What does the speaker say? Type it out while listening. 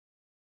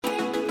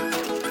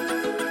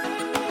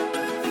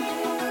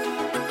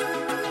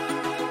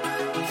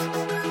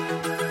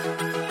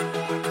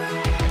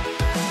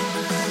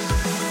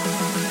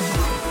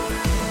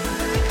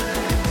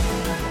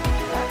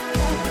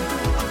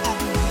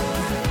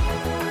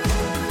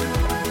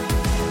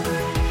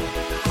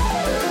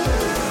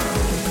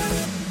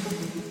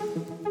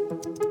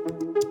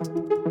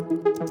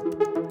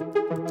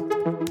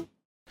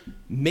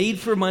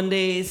Made for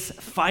Mondays,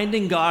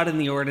 Finding God in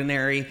the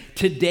Ordinary.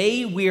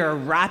 Today we are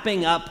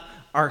wrapping up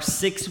our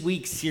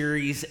 6-week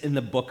series in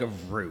the book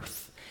of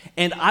Ruth.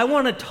 And I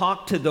want to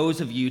talk to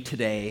those of you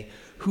today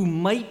who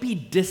might be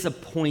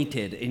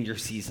disappointed in your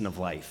season of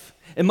life.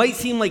 It might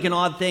seem like an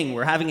odd thing.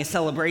 We're having a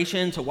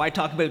celebration, so why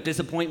talk about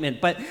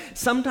disappointment? But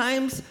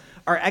sometimes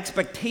our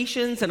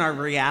expectations and our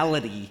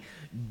reality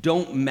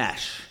don't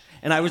mesh.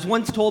 And I was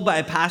once told by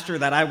a pastor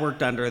that I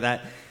worked under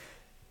that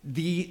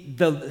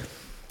the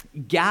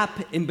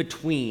gap in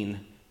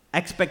between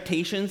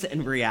expectations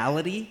and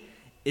reality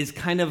is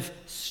kind of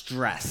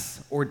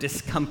stress or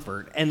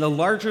discomfort. And the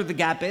larger the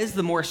gap is,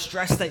 the more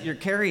stress that you're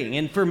carrying.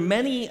 And for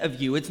many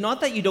of you, it's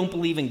not that you don't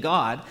believe in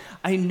God.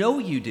 I know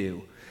you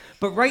do.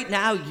 But right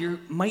now, you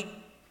might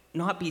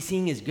not be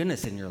seeing his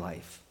goodness in your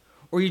life.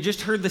 Or you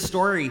just heard the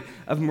story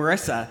of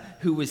Marissa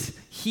who was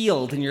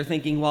healed, and you're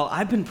thinking, well,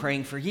 I've been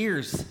praying for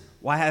years.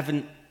 Why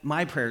haven't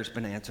my prayers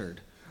been answered?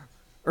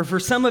 Or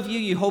for some of you,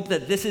 you hope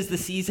that this is the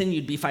season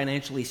you'd be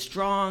financially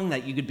strong,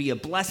 that you could be a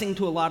blessing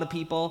to a lot of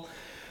people,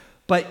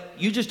 but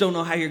you just don't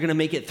know how you're going to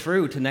make it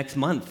through to next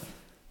month.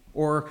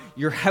 Or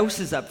your house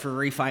is up for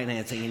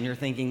refinancing, and you're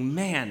thinking,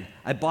 man,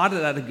 I bought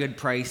it at a good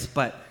price,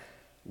 but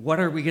what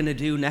are we going to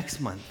do next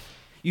month?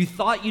 You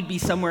thought you'd be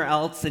somewhere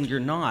else, and you're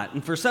not.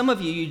 And for some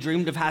of you, you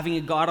dreamed of having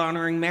a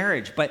God-honoring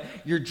marriage, but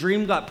your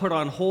dream got put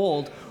on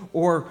hold,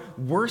 or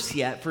worse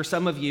yet, for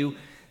some of you,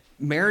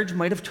 marriage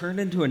might have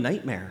turned into a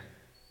nightmare.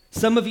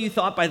 Some of you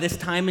thought by this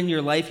time in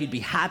your life you'd be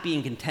happy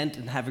and content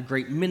and have a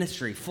great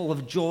ministry full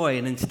of joy,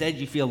 and instead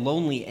you feel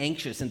lonely,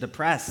 anxious, and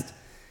depressed.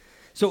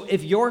 So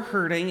if you're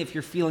hurting, if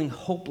you're feeling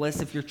hopeless,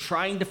 if you're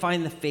trying to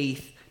find the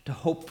faith to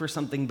hope for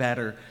something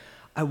better,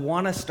 I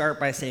want to start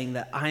by saying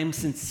that I'm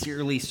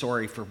sincerely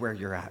sorry for where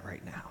you're at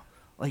right now.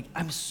 Like,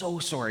 I'm so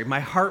sorry. My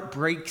heart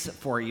breaks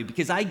for you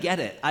because I get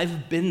it.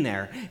 I've been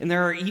there. And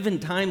there are even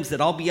times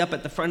that I'll be up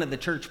at the front of the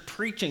church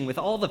preaching with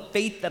all the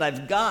faith that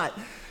I've got,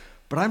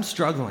 but I'm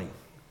struggling.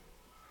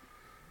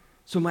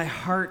 So my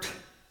heart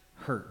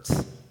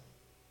hurts.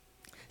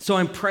 So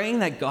I'm praying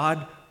that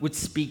God would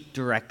speak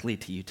directly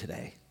to you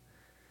today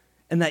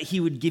and that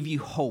he would give you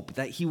hope,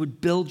 that he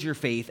would build your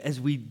faith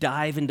as we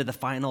dive into the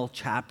final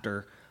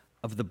chapter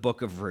of the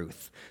book of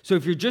Ruth. So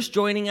if you're just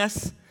joining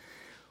us,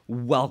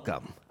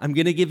 welcome. I'm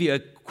going to give you a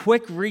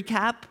quick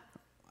recap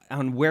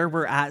on where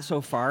we're at so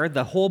far.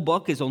 The whole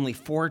book is only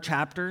 4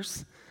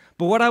 chapters.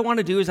 But what I want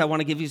to do is I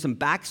want to give you some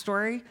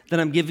backstory, then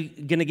I'm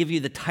going to give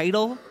you the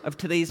title of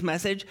today's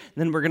message,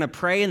 then we're going to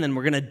pray, and then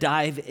we're going to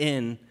dive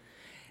in,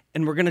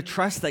 and we're going to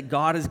trust that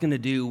God is going to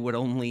do what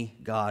only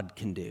God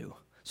can do.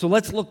 So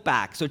let's look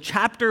back. So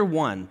chapter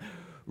 1,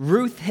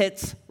 Ruth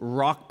hits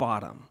rock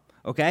bottom,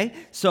 okay?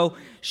 So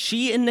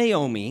she and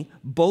Naomi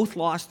both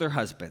lost their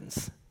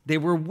husbands. They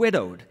were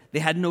widowed. They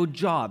had no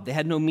job. They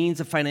had no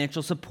means of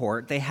financial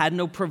support. They had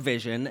no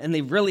provision, and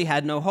they really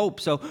had no hope.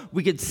 So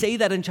we could say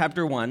that in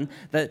chapter 1,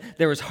 that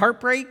there was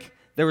heartbreak,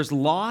 there was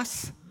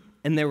loss,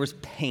 and there was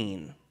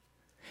pain.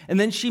 And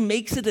then she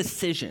makes a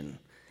decision.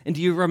 And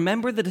do you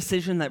remember the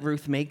decision that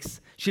Ruth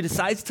makes? She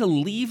decides to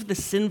leave the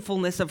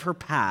sinfulness of her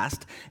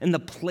past and the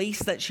place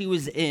that she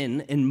was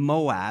in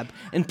Moab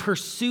and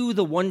pursue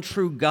the one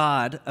true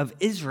God of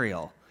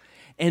Israel,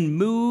 and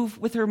move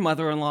with her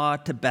mother-in-law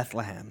to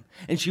Bethlehem.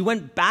 And she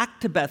went back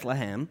to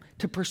Bethlehem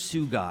to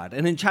pursue God.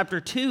 And in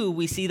chapter 2,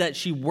 we see that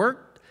she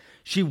worked,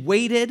 she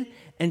waited,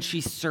 and she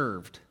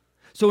served.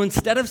 So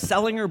instead of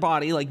selling her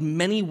body like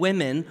many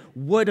women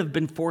would have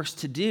been forced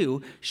to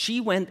do, she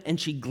went and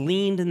she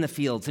gleaned in the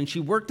fields. And she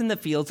worked in the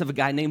fields of a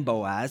guy named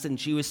Boaz, and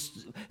she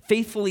was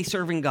faithfully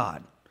serving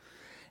God.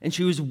 And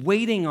she was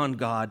waiting on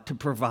God to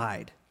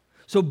provide.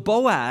 So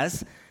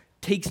Boaz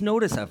takes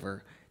notice of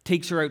her,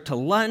 takes her out to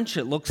lunch.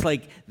 It looks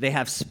like they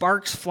have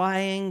sparks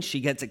flying. She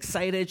gets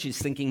excited. She's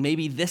thinking,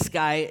 maybe this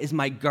guy is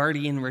my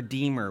guardian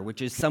redeemer,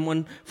 which is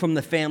someone from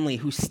the family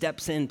who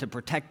steps in to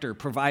protect her,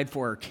 provide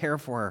for her, care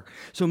for her.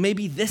 So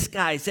maybe this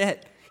guy's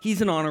it.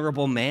 He's an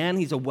honorable man.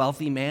 He's a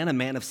wealthy man, a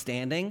man of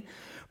standing.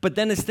 But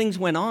then as things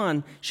went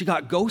on, she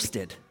got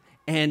ghosted,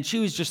 and she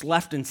was just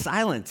left in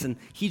silence, and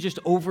he just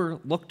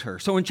overlooked her.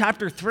 So in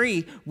chapter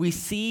 3, we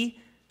see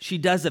she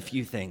does a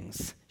few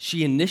things.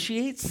 She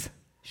initiates,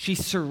 she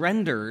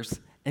surrenders,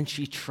 and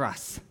she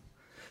trusts.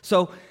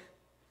 So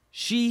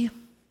she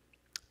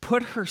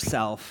put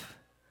herself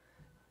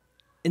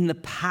in the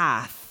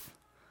path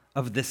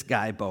of this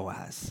guy,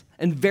 Boaz,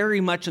 and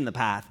very much in the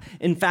path.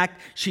 In fact,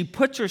 she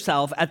puts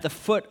herself at the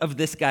foot of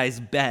this guy's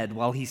bed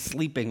while he's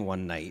sleeping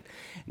one night.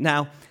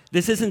 Now,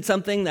 this isn't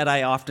something that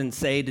I often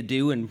say to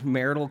do in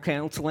marital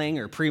counseling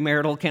or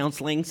premarital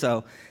counseling,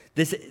 so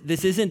this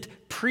isn't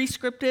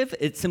prescriptive,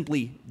 it's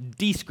simply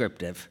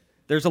descriptive.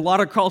 There's a lot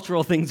of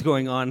cultural things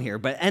going on here.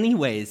 But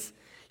anyways,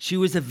 she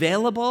was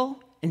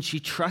available and she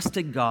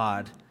trusted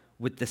God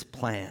with this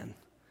plan.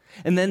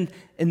 And then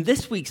in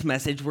this week's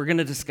message, we're going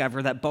to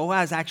discover that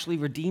Boaz actually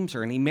redeems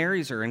her and he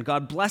marries her and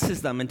God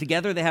blesses them. And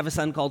together they have a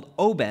son called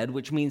Obed,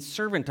 which means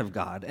servant of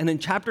God. And in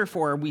chapter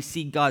 4, we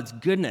see God's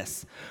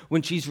goodness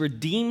when she's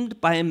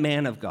redeemed by a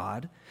man of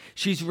God.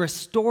 She's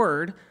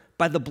restored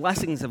by the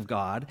blessings of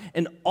God,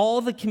 and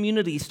all the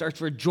community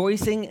starts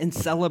rejoicing and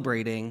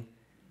celebrating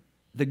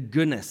the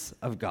goodness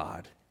of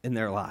God in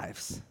their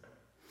lives.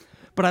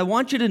 But I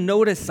want you to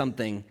notice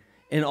something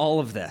in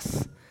all of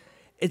this.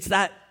 It's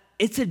that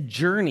it's a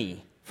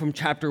journey from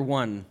chapter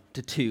 1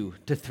 to 2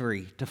 to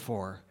 3 to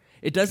 4.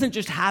 It doesn't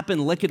just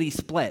happen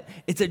lickety-split.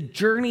 It's a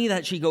journey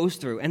that she goes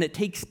through, and it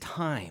takes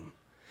time.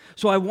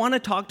 So I want to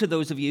talk to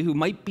those of you who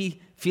might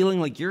be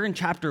feeling like you're in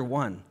chapter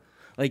 1,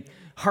 like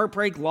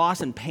heartbreak,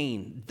 loss, and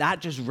pain. That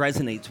just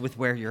resonates with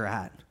where you're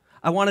at.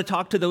 I want to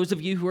talk to those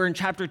of you who are in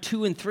chapter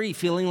 2 and 3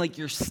 feeling like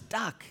you're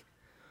stuck.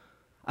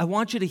 I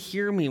want you to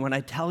hear me when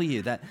I tell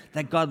you that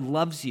God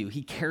loves you.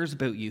 He cares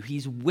about you.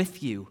 He's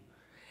with you.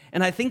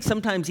 And I think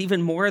sometimes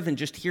even more than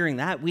just hearing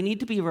that, we need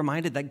to be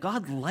reminded that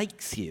God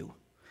likes you.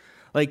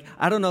 Like,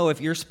 I don't know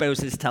if your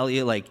spouses tell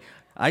you, like,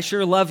 I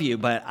sure love you,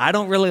 but I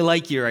don't really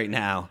like you right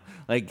now.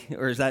 Like,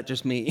 or is that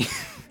just me?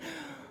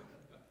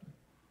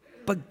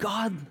 But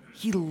God,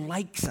 He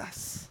likes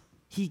us.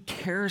 He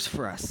cares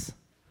for us.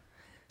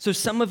 So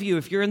some of you,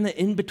 if you're in the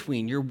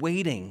in-between, you're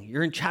waiting,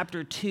 you're in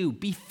chapter 2,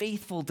 be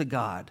faithful to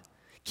God.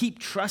 Keep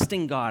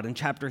trusting God in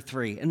chapter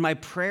 3. And my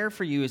prayer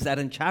for you is that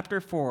in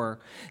chapter 4,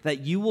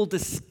 that you will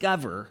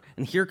discover,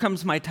 and here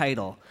comes my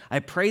title, I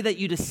pray that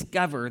you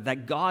discover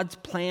that God's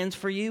plans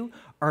for you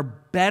are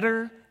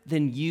better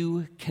than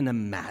you can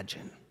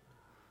imagine.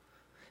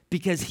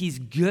 Because He's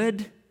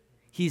good,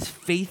 He's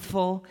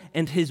faithful,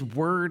 and His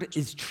word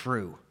is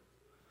true.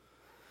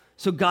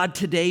 So God,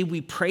 today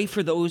we pray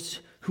for those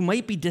who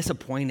might be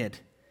disappointed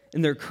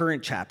in their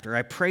current chapter.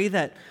 I pray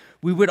that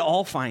we would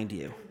all find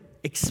you,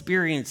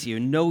 experience you,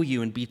 know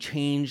you, and be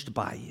changed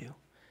by you.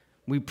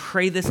 We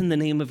pray this in the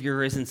name of your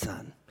risen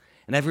Son.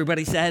 And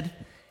everybody said,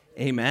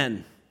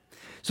 amen.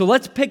 So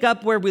let's pick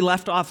up where we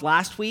left off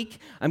last week.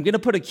 I'm going to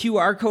put a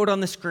QR code on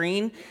the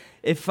screen.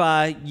 If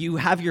you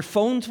have your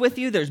phones with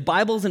you, there's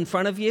Bibles in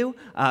front of you.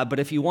 But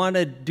if you want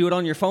to do it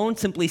on your phone,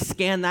 simply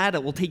scan that.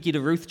 It will take you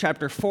to Ruth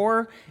chapter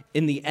 4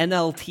 in the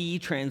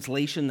NLT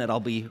translation that I'll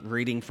be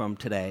reading from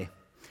today.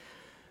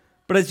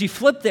 But as you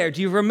flip there,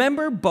 do you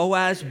remember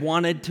Boaz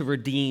wanted to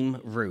redeem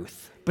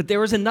Ruth? But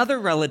there was another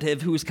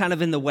relative who was kind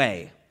of in the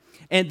way.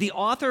 And the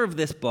author of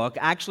this book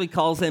actually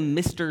calls him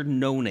Mr.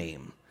 No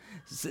Name.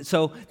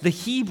 So the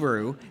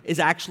Hebrew is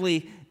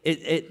actually,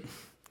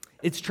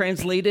 it's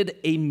translated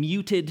a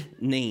muted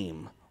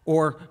name,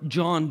 or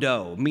John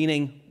Doe,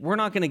 meaning we're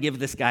not going to give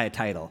this guy a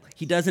title.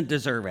 He doesn't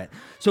deserve it.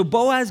 So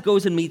Boaz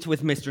goes and meets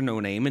with Mr. No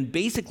Name and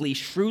basically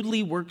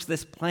shrewdly works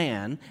this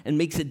plan and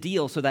makes a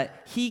deal so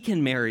that he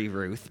can marry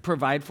Ruth,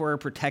 provide for her,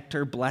 protect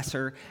her, bless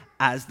her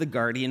as the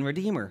guardian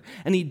redeemer.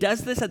 And he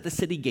does this at the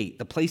city gate,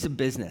 the place of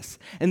business.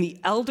 And the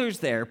elders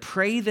there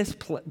pray this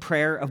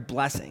prayer of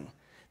blessing.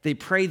 They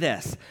pray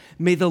this: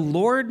 may the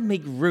Lord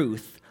make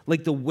Ruth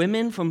like the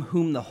women from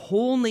whom the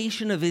whole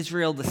nation of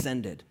Israel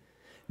descended.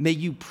 May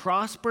you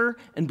prosper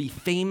and be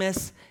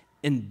famous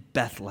in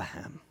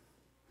Bethlehem.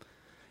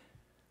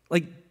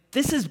 Like,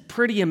 this is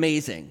pretty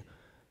amazing.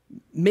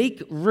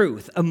 Make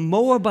Ruth, a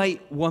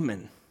Moabite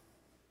woman,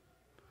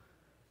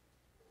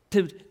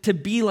 to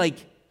be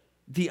like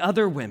the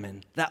other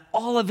women that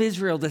all of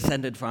Israel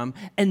descended from,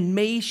 and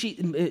may she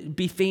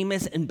be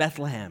famous in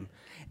Bethlehem.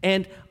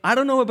 And I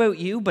don't know about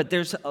you, but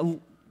there's a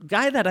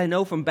guy that I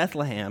know from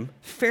Bethlehem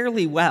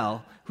fairly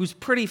well who's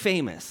pretty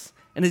famous,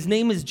 and his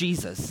name is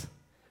Jesus,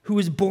 who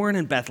was born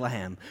in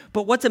Bethlehem.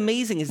 But what's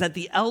amazing is that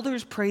the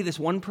elders pray this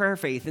one prayer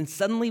of faith, and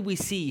suddenly we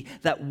see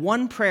that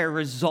one prayer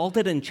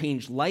resulted in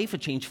changed life, a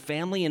changed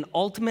family, and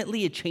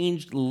ultimately a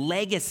changed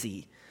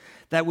legacy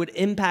that would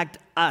impact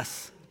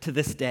us to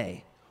this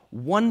day.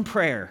 One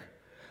prayer.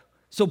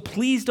 So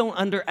please don't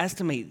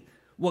underestimate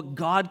what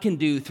God can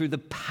do through the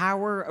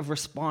power of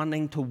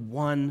responding to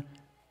one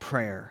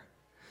prayer.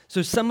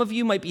 So some of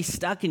you might be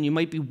stuck, and you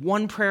might be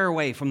one prayer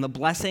away from the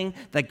blessing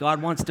that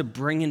God wants to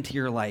bring into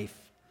your life.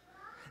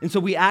 And so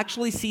we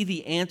actually see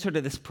the answer to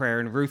this prayer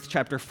in Ruth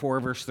chapter 4,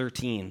 verse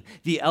 13.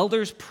 The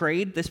elders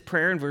prayed this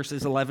prayer in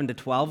verses 11 to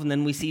 12, and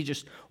then we see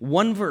just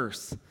one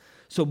verse.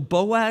 So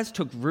Boaz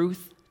took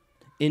Ruth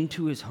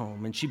into his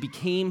home, and she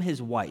became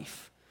his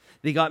wife.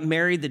 They got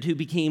married, the two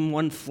became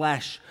one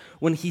flesh.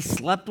 When he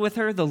slept with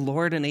her, the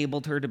Lord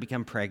enabled her to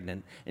become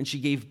pregnant, and she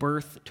gave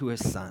birth to a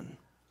son.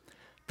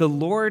 The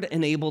Lord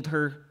enabled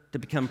her to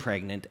become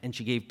pregnant, and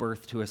she gave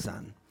birth to a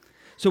son.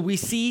 So we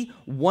see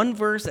one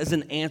verse as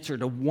an answer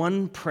to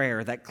one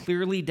prayer that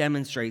clearly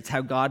demonstrates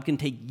how God can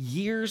take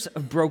years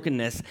of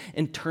brokenness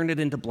and turn it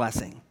into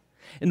blessing.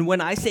 And when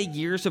I say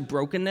years of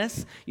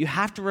brokenness, you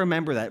have to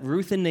remember that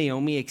Ruth and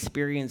Naomi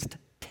experienced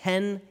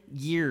 10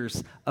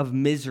 years of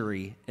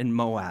misery in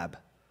Moab.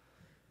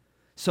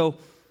 So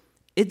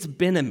it's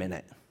been a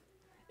minute.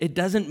 It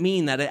doesn't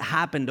mean that it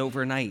happened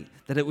overnight,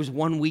 that it was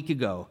 1 week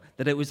ago,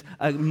 that it was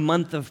a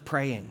month of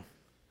praying.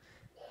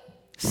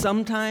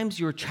 Sometimes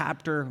your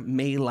chapter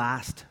may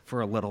last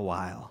for a little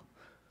while.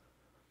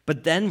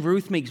 But then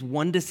Ruth makes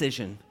one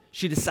decision.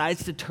 She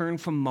decides to turn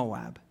from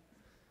Moab.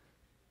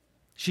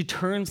 She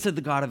turns to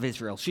the God of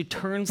Israel. She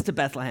turns to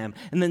Bethlehem.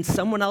 And then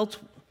someone else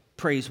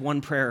prays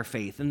one prayer of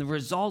faith, and the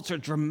results are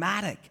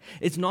dramatic.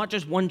 It's not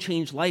just one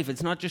changed life.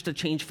 It's not just a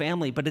changed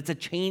family, but it's a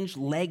changed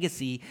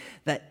legacy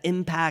that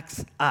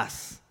impacts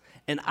us.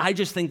 And I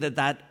just think that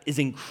that is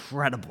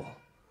incredible.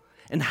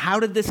 And how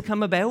did this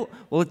come about?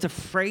 Well, it's a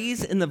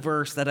phrase in the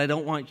verse that I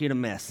don't want you to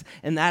miss,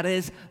 and that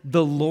is,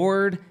 the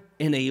Lord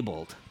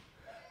enabled.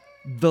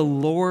 The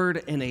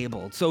Lord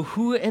enabled. So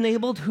who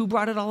enabled? Who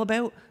brought it all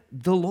about?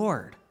 The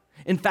Lord.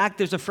 In fact,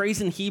 there's a phrase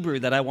in Hebrew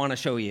that I want to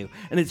show you,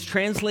 and it's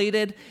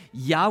translated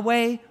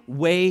Yahweh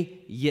way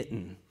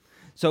yitten.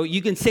 So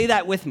you can say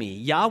that with me,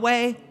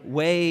 Yahweh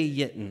way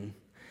yitten.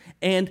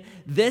 And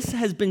this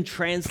has been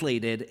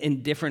translated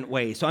in different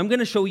ways. So I'm going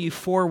to show you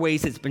 4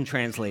 ways it's been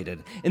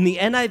translated. In the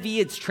NIV,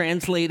 it's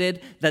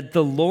translated that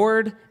the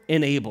Lord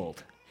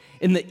enabled.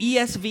 In the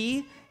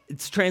ESV,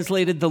 it's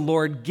translated the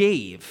Lord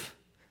gave.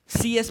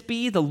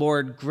 CSB, the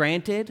Lord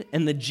granted.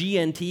 And the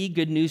GNT,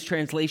 Good News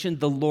Translation,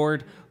 the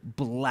Lord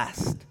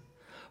blessed.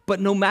 But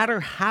no matter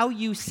how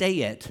you say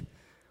it,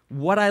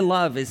 what I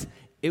love is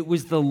it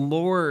was the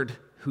Lord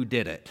who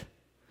did it.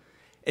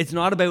 It's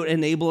not about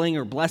enabling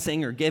or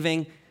blessing or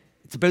giving.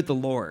 It's about the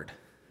Lord.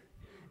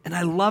 And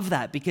I love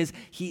that because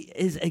he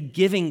is a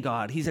giving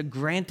God. He's a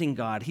granting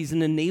God. He's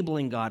an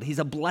enabling God. He's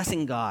a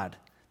blessing God.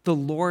 The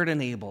Lord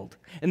enabled.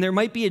 And there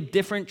might be a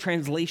different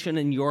translation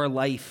in your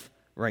life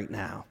right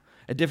now.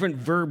 A different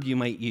verb you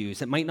might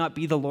use. It might not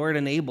be the Lord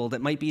enabled.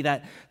 It might be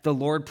that the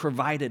Lord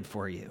provided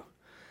for you.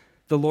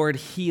 The Lord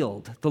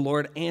healed. The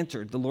Lord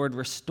answered. The Lord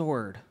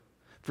restored.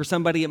 For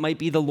somebody, it might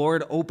be the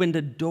Lord opened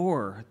a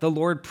door. The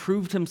Lord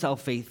proved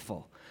himself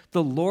faithful.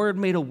 The Lord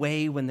made a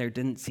way when there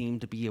didn't seem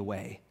to be a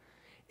way.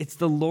 It's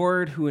the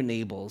Lord who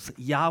enables.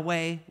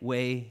 Yahweh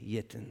way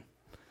yitten.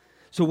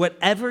 So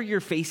whatever you're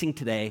facing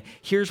today,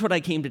 here's what I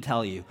came to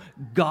tell you.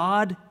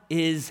 God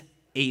is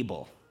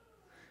able.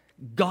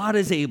 God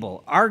is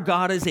able. Our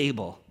God is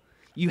able.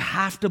 You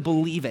have to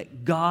believe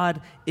it.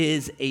 God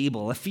is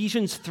able.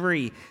 Ephesians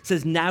 3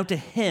 says, now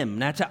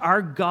to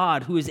our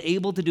God who is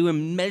able to do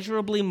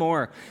immeasurably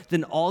more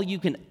than all you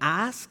can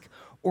ask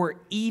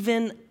or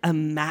even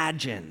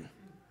imagine.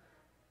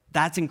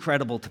 That's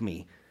incredible to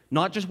me.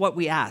 Not just what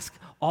we ask,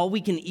 all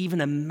we can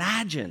even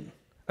imagine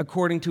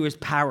according to his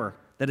power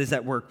that is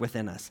at work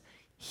within us.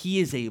 He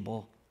is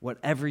able.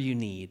 Whatever you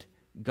need,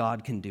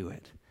 God can do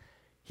it.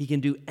 He can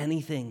do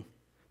anything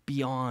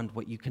beyond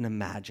what you can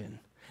imagine.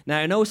 Now,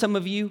 I know some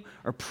of you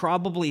are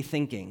probably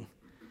thinking,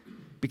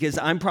 because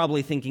I'm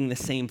probably thinking the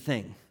same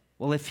thing.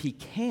 Well, if he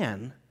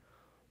can,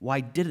 why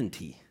didn't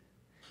he?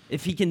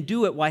 If he can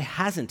do it, why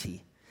hasn't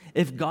he?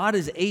 If God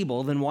is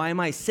able, then why am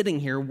I sitting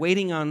here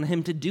waiting on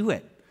him to do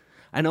it?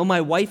 I know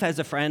my wife has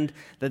a friend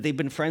that they've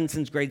been friends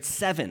since grade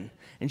 7,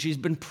 and she's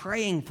been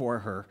praying for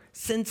her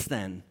since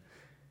then.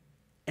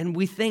 And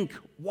we think,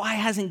 why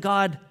hasn't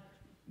God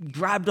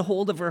grabbed a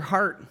hold of her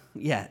heart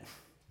yet?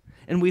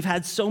 And we've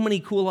had so many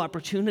cool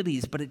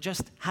opportunities, but it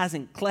just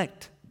hasn't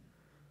clicked.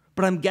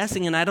 But I'm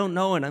guessing, and I don't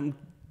know, and I'm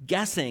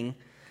guessing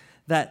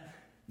that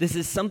this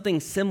is something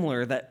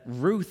similar that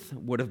Ruth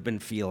would have been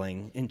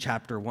feeling in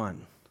chapter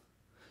 1.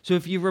 So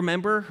if you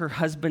remember, her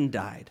husband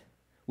died,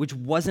 which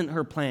wasn't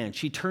her plan.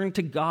 She turned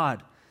to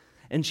God,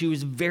 and she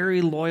was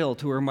very loyal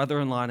to her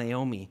mother-in-law,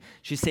 Naomi.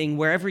 She's saying,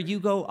 wherever you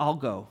go, I'll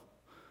go.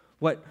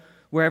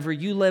 Wherever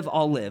you live,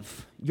 I'll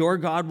live. Your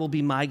God will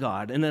be my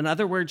God. And in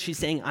other words, she's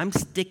saying, I'm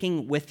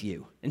sticking with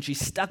you. And she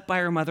stuck by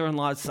her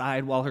mother-in-law's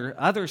side while her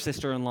other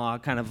sister-in-law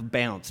kind of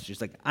bounced.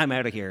 She's like, I'm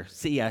out of here.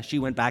 See ya. She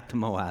went back to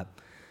Moab.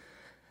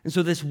 And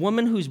so this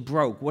woman who's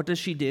broke, what does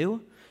she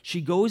do?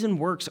 She goes and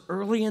works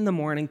early in the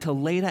morning till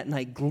late at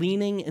night,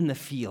 gleaning in the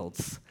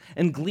fields.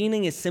 And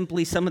gleaning is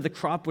simply some of the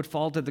crop would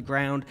fall to the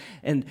ground,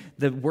 and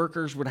the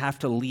workers would have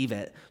to leave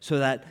it so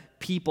that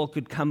people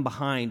could come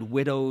behind.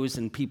 Widows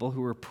and people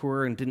who were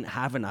poor and didn't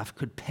have enough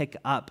could pick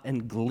up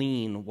and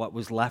glean what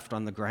was left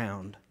on the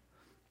ground.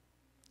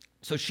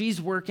 So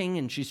she's working,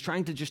 and she's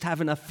trying to just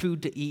have enough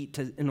food to eat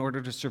in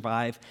order to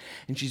survive.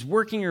 And she's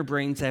working her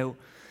brains out.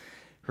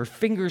 Her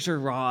fingers are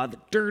raw, the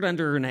dirt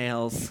under her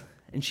nails.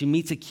 And she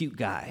meets a cute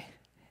guy,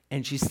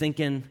 and she's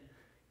thinking,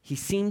 he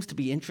seems to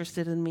be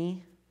interested in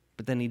me,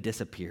 but then he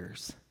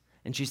disappears.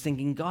 And she's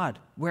thinking, God,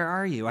 where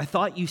are you? I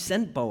thought you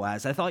sent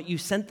Boaz. I thought you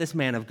sent this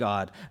man of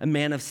God, a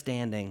man of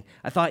standing.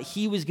 I thought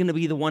he was going to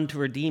be the one to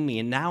redeem me,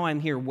 and now I'm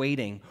here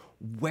waiting.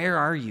 Where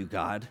are you,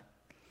 God?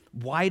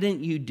 Why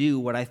didn't you do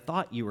what I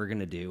thought you were going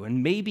to do?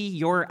 And maybe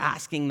you're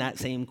asking that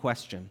same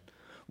question.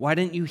 Why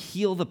didn't you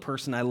heal the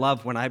person I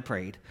love when I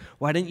prayed?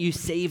 Why didn't you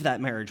save that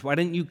marriage? Why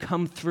didn't you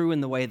come through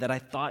in the way that I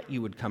thought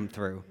you would come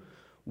through?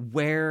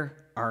 Where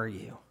are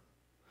you?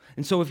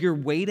 And so if you're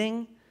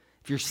waiting,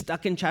 if you're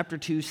stuck in chapter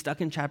 2,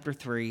 stuck in chapter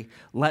 3,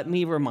 let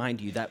me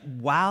remind you that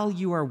while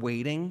you are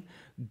waiting,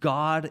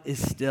 God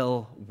is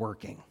still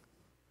working.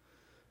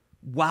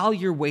 While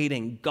you're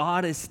waiting,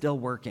 God is still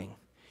working.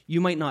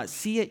 You might not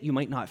see it, you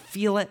might not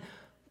feel it,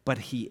 but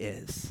he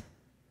is.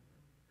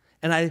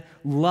 And I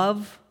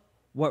love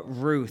what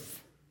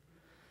Ruth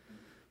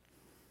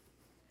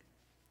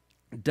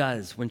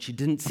does when she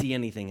didn't see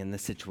anything in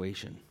this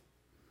situation.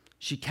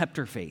 She kept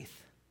her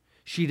faith.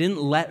 She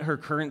didn't let her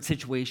current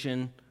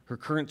situation, her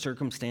current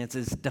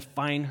circumstances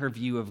define her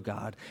view of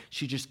God.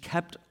 She just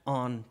kept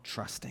on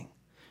trusting.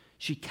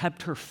 She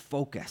kept her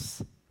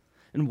focus.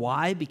 And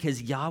why?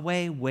 Because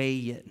Yahweh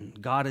Wei,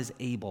 God is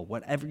able.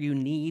 Whatever you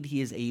need,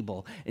 he is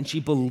able. And she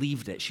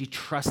believed it. She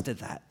trusted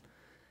that.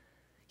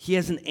 He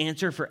has an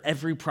answer for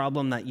every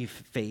problem that you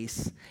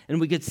face.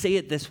 And we could say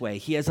it this way.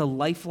 He has a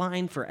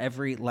lifeline for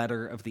every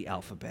letter of the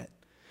alphabet.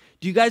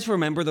 Do you guys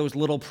remember those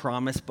little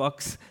promise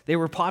books? They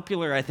were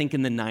popular, I think,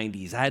 in the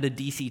 90s. I had a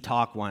DC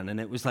Talk one, and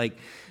it was like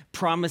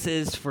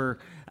promises for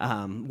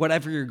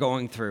whatever you're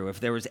going through.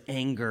 If there was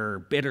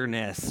anger,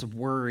 bitterness,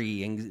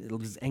 worry,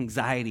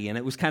 anxiety, and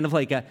it was kind of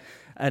like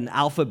an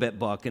alphabet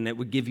book, and it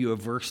would give you a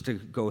verse to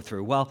go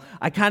through. Well,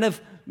 I kind of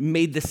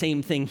made the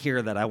same thing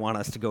here that I want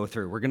us to go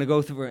through. We're going to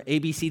go through A,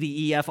 B, C,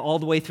 D, E, F, all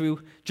the way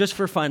through just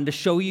for fun to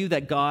show you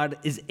that God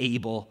is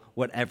able,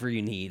 whatever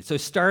you need. So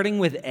starting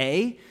with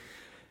A,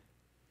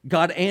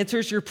 God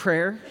answers your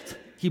prayer.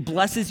 He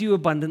blesses you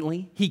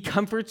abundantly. He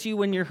comforts you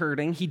when you're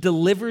hurting. He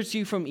delivers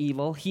you from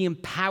evil. He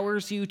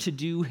empowers you to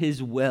do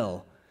his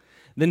will.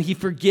 Then he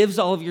forgives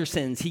all of your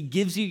sins. He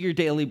gives you your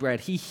daily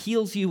bread. He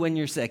heals you when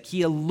you're sick.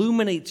 He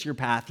illuminates your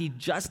path. He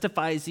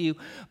justifies you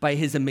by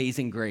his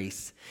amazing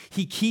grace.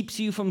 He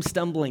keeps you from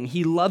stumbling.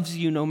 He loves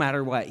you no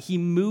matter what. He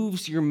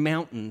moves your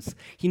mountains.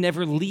 He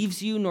never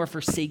leaves you nor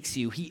forsakes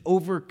you. He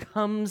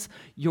overcomes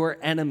your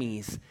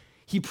enemies.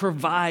 He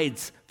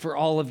provides for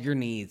all of your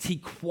needs. He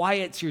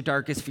quiets your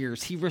darkest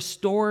fears. He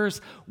restores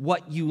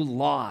what you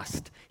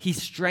lost. He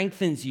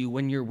strengthens you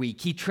when you're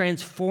weak. He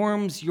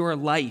transforms your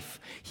life.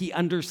 He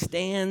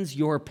understands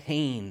your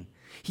pain.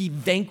 He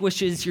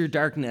vanquishes your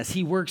darkness.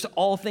 He works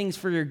all things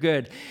for your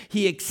good.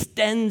 He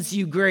extends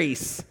you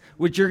grace,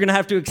 which you're going to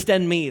have to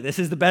extend me. This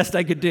is the best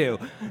I could do.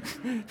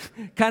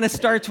 Kind of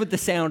starts with the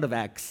sound of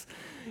X.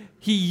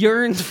 He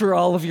yearns for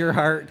all of your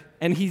heart,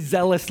 and he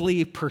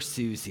zealously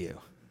pursues you.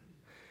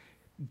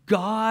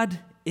 God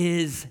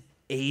is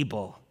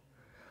able.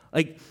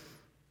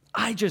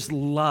 I just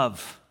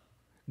love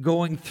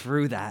going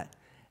through that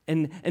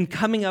and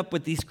coming up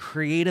with these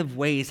creative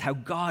ways how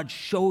God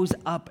shows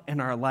up in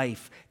our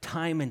life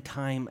time and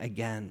time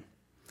again.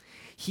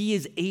 He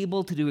is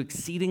able to do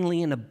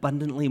exceedingly and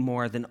abundantly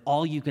more than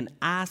all you can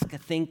ask,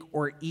 think,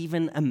 or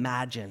even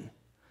imagine.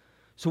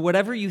 So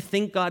whatever you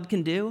think God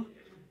can do,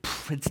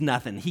 it's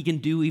nothing. He can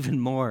do even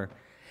more.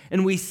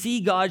 And we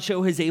see God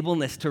show his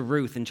ableness to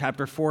Ruth in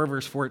chapter 4,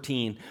 verse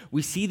 14.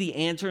 We see the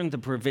answer and the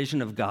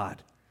provision of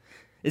God.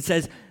 It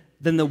says,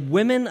 "Then the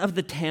women of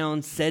the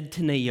town said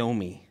to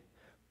Naomi,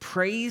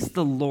 'Praise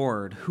the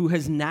Lord, who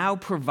has now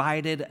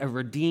provided a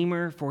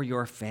redeemer for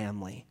your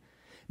family.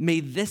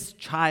 May this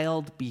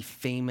child be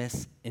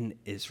famous in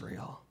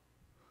Israel.'"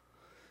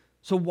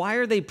 So why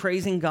are they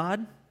praising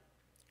God?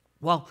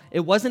 Well,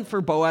 it wasn't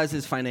for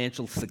Boaz's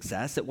financial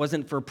success. It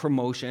wasn't for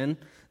promotion.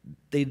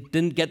 They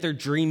didn't get their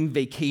dream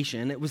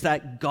vacation. It was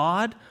that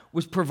God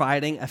was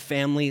providing a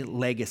family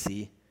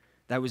legacy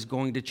that was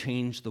going to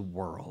change the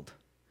world.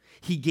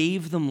 He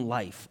gave them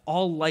life.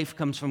 All life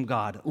comes from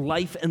God.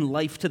 Life and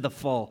life to the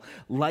full.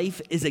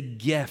 Life is a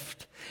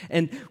gift.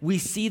 And we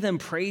see them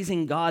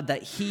praising God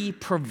that he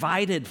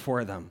provided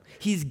for them.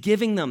 He's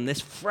giving them this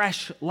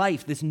fresh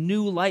life, this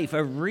new life,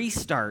 a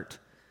restart.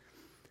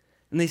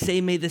 And they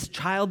say, "May this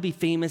child be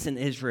famous in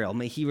Israel.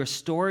 May he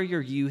restore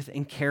your youth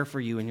and care for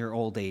you in your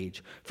old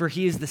age. For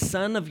he is the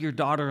son of your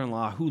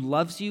daughter-in-law who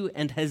loves you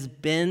and has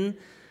been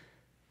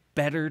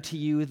better to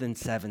you than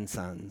 7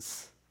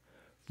 sons."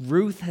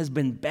 Ruth has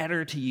been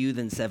better to you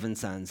than 7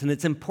 sons. And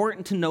it's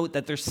important to note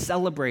that they're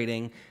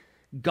celebrating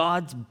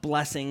God's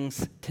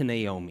blessings to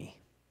Naomi.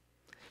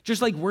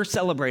 Just like we're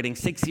celebrating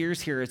 6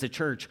 years here as a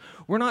church,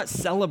 we're not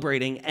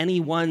celebrating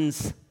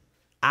anyone's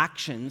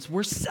actions.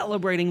 We're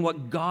celebrating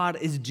what God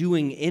is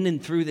doing in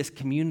and through this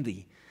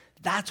community.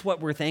 That's what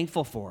we're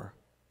thankful for.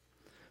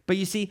 But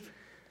you see,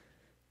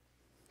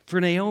 for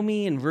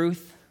Naomi and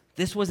Ruth,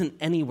 this wasn't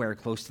anywhere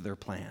close to their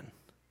plan.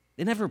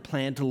 They never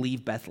planned to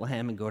leave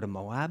Bethlehem and go to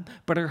Moab,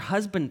 but her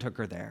husband took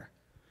her there.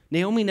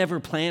 Naomi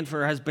never planned for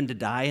her husband to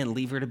die and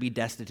leave her to be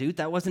destitute.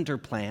 That wasn't her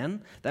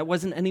plan. That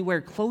wasn't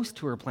anywhere close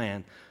to her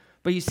plan.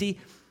 But you see,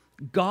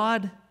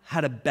 God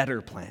had a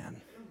better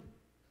plan.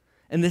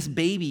 And this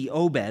baby,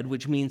 Obed,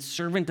 which means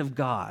servant of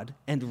God,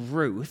 and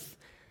Ruth,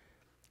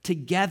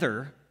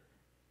 together,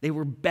 they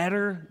were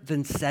better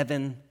than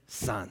 7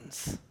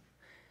 sons.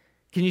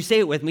 Can you say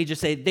it with me? Just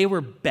say, they were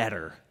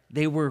better.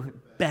 They were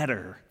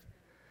better.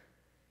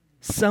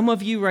 Some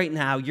of you right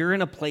now, you're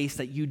in a place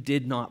that you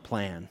did not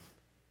plan.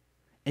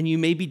 And you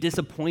may be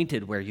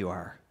disappointed where you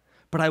are.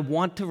 But I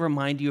want to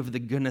remind you of the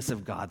goodness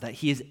of God, that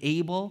he is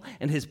able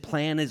and his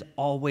plan is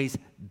always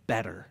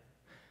better.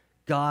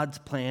 God's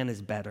plan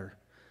is better.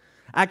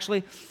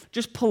 Actually,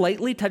 just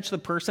politely touch the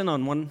person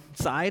on one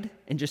side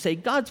and just say,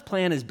 God's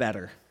plan is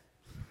better.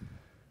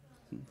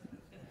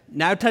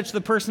 Now touch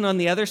the person on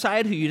the other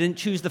side who you didn't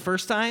choose the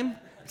first time.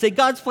 Say,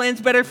 God's plan's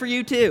better for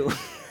you too.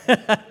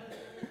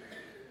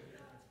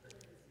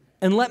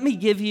 And let me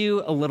give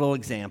you a little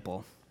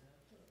example.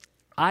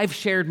 I've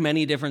shared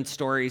many different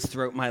stories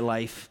throughout my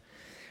life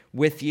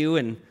with you,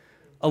 and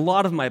a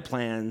lot of my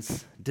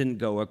plans didn't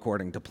go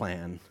according to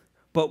plan.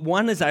 But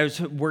one, as I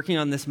was working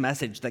on this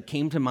message, that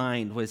came to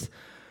mind was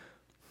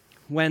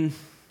when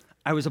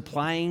I was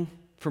applying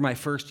for my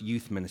first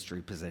youth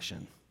ministry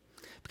position.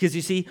 Because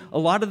you see, a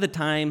lot of the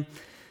time,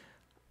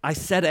 I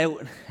set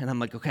out and I'm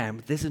like, okay,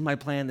 this is my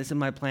plan,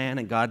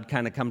 and God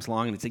kind of comes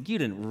along and it's like, you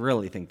didn't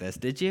really think this,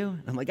 did you?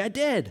 And I'm like, I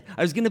did.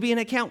 I was going to be an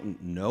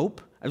accountant.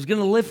 Nope. I was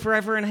going to live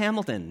forever in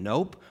Hamilton.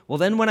 Nope. Well,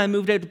 then when I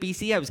moved out to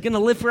BC, I was going to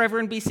live forever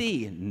in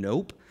BC.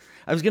 Nope.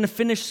 I was going to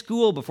finish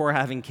school before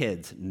having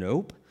kids.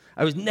 Nope.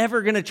 I was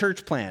never going to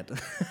church plant.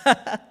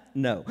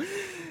 No.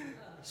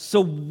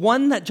 So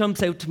one that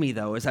jumps out to me,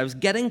 though, is I was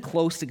getting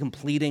close to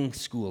completing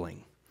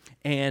schooling.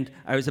 And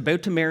I was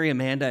about to marry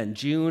Amanda in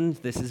June.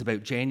 This is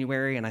about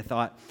January. And I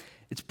thought,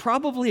 it's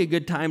probably a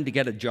good time to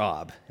get a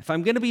job. If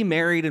I'm going to be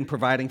married and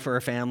providing for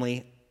a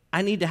family,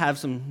 I need to have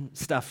some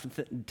stuff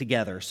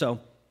together. So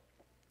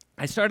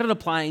I started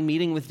applying,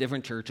 meeting with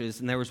different churches,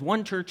 and there was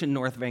one church in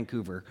North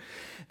Vancouver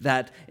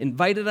that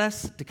invited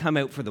us to come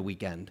out for the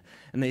weekend.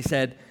 And they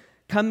said,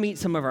 come meet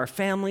some of our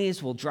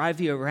families, we'll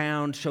drive you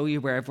around, show you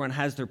where everyone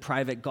has their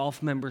private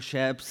golf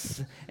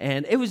memberships.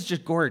 And it was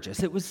just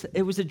gorgeous. It was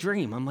a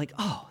dream. I'm like,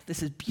 oh,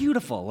 this is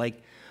beautiful.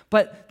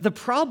 But the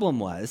problem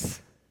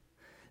was,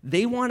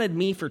 they wanted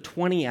me for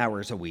 20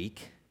 hours a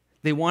week.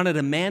 They wanted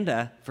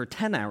Amanda for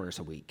 10 hours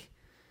a week.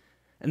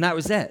 And that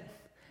was it.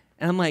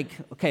 And I'm like,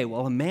 okay,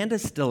 well,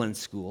 Amanda's still in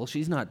school.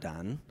 She's not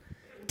done.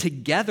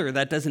 Together,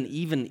 that doesn't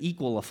even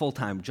equal a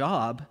full-time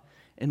job.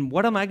 And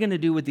what am I going to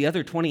do with the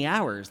other 20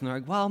 hours? And they're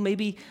like, well,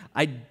 maybe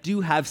I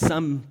do have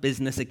some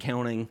business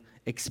accounting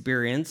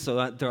experience.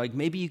 So they're like,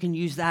 maybe you can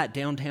use that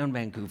downtown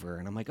Vancouver.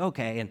 And I'm like,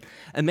 okay. And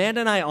Amanda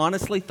and I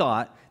honestly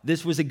thought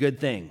this was a good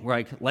thing. We're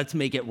like, let's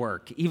make it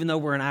work. Even though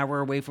we're an hour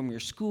away from your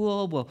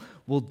school,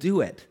 we'll do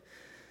it.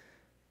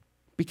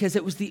 Because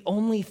it was the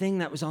only thing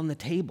that was on the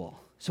table.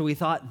 So we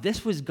thought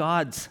this was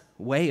God's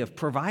way of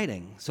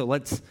providing. So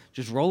let's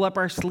just roll up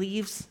our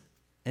sleeves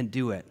and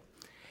do it.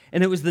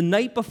 And it was the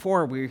night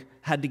before we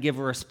had to give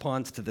a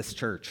response to this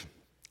church.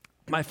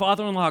 My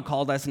father-in-law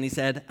called us and he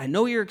said, I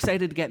know you're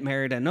excited to get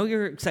married. I know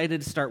you're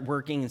excited to start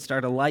working and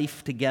start a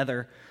life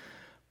together,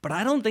 but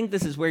I don't think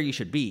this is where you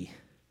should be.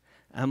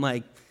 I'm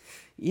like,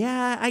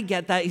 yeah, I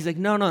get that. He's like,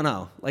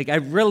 no. I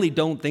really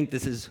don't think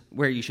this is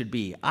where you should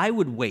be. I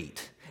would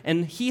wait.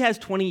 And he has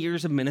 20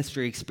 years of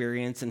ministry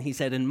experience, and he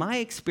said, in my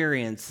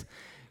experience,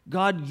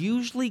 God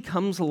usually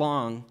comes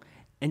along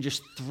and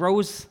just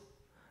throws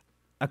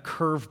a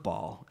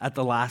curveball at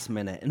the last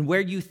minute. And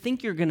where you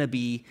think you're going to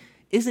be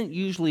isn't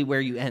usually where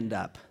you end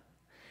up.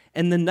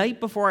 And the night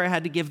before I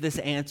had to give this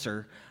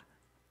answer,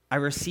 I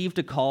received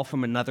a call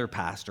from another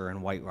pastor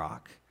in White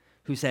Rock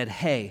who said,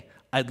 hey,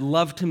 I'd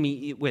love to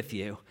meet with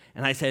you.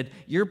 And I said,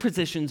 your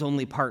position's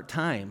only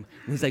part-time.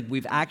 And he's like,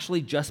 we've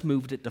actually just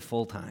moved it to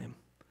full-time.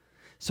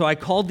 So I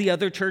called the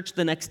other church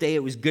the next day.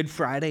 It was Good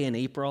Friday in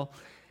April.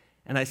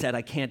 And I said,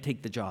 I can't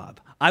take the job.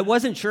 I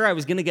wasn't sure I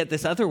was going to get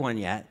this other one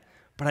yet,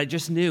 but I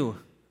just knew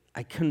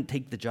I couldn't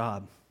take the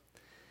job.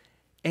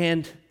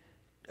 And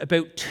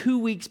about 2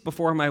 weeks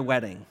before my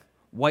wedding,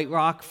 White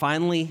Rock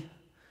finally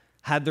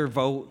had their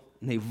vote,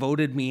 and they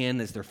voted me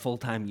in as their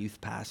full-time youth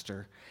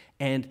pastor.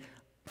 And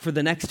for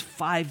the next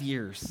 5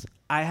 years,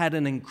 I had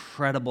an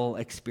incredible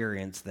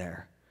experience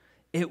there.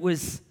 It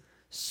was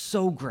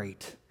so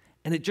great.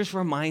 And it just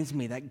reminds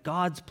me that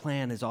God's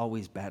plan is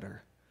always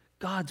better.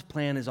 God's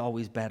plan is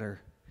always better.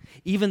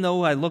 Even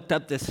though I looked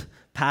up this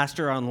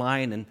pastor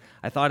online and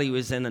I thought he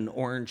was in an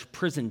orange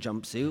prison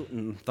jumpsuit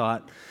and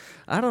thought,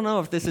 I don't know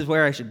if this is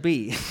where I should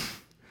be.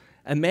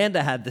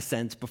 Amanda had the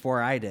sense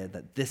before I did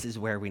that this is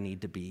where we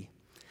need to be.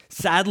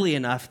 Sadly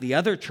enough, the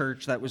other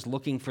church that was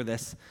looking for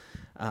this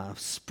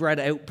spread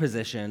out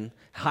position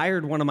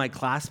hired one of my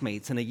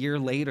classmates, and a year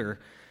later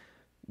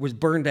was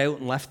burned out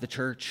and left the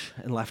church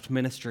and left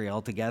ministry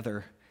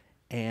altogether.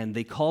 And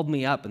they called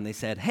me up and they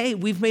said, hey,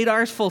 we've made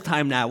ours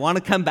full-time now. Want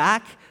to come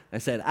back? I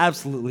said,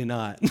 absolutely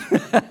not.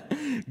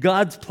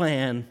 God's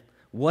plan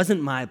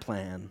wasn't my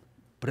plan,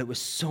 but it was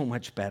so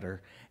much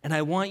better. And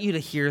I want you to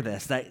hear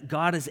this, that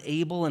God is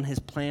able and his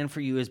plan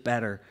for you is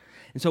better.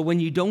 And so when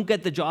you don't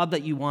get the job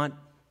that you want,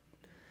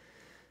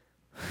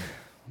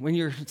 when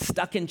you're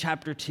stuck in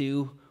chapter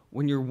 2,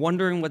 when you're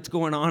wondering what's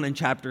going on in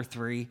chapter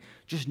 3,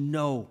 just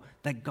know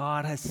that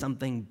God has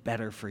something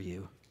better for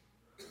you.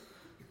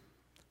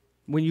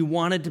 When you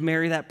wanted to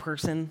marry that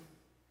person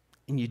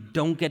and you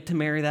don't get to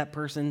marry that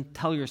person,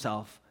 tell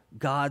yourself,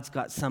 God's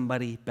got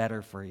somebody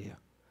better for you.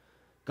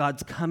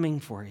 God's coming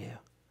for you.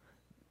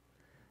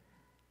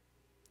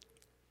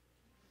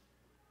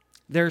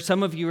 There are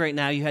some of you right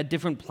now, you had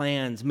different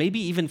plans, maybe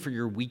even for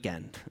your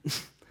weekend.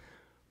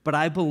 But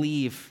I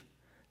believe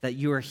that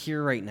you are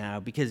here right now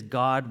because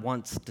God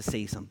wants to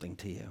say something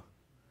to you,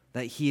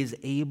 that he is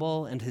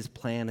able and his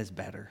plan is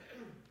better.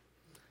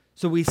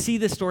 So we see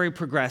the story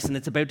progress, and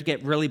it's about to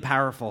get really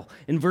powerful.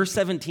 In verse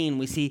 17,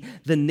 we see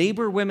the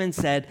neighbor women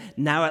said,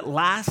 now at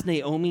last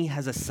Naomi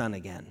has a son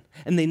again.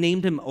 And they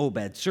named him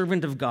Obed,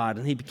 servant of God,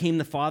 and he became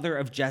the father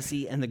of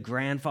Jesse and the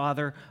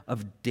grandfather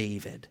of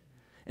David.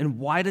 And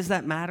why does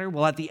that matter?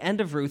 Well, at the end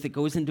of Ruth, it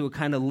goes into a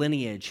kind of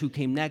lineage, who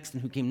came next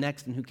and who came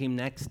next and who came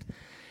next.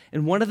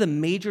 And one of the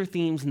major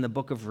themes in the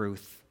book of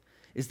Ruth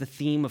is the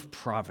theme of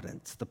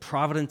providence, the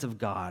providence of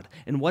God.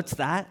 And what's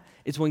that?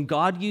 It's when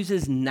God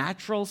uses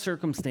natural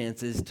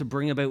circumstances to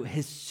bring about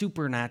his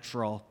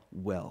supernatural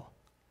will.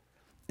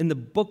 In the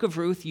book of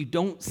Ruth, you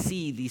don't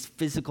see these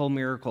physical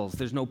miracles.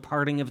 There's no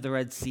parting of the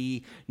Red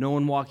Sea, no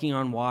one walking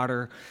on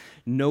water,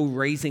 no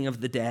raising of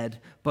the dead.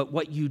 But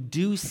what you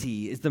do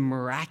see is the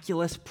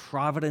miraculous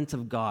providence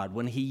of God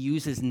when he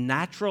uses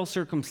natural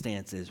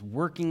circumstances,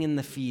 working in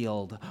the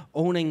field,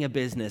 owning a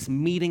business,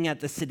 meeting at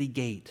the city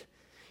gate.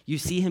 You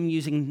see him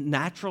using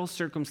natural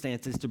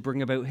circumstances to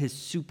bring about his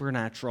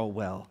supernatural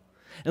will.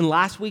 And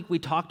last week we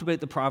talked about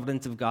the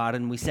providence of God,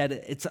 and we said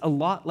it's a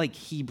lot like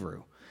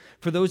Hebrew.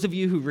 For those of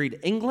you who read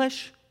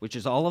English, which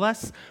is all of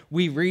us,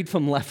 we read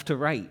from left to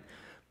right.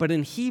 But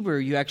in Hebrew,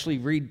 you actually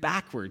read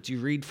backwards. You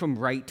read from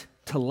right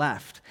to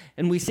left.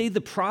 And we say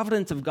the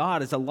providence of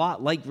God is a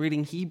lot like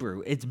reading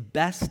Hebrew. It's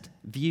best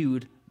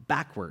viewed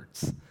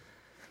backwards.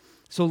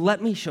 So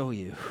let me show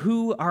you.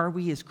 Who are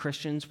we as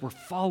Christians? We're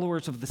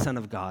followers of the Son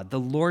of God, the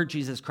Lord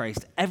Jesus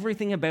Christ.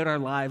 Everything about our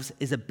lives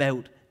is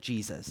about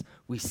Jesus.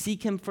 We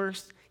seek him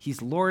first.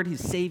 He's Lord,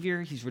 he's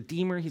Savior, he's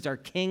Redeemer, he's our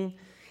King.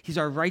 He's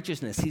our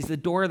righteousness. He's the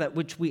door that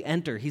which we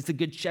enter. He's the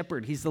good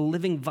shepherd. He's the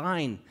living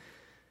vine.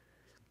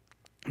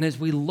 And as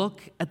we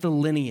look at the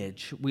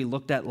lineage we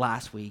looked at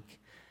last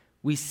week,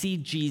 we see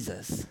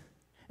Jesus,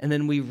 and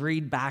then we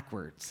read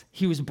backwards.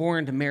 He was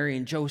born to Mary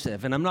and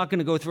Joseph, and I'm not going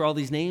to go through all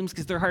these names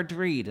because they're hard to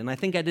read, and I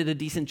think I did a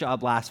decent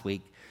job last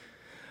week.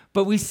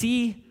 But we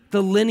see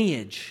the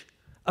lineage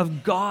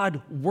of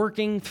God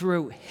working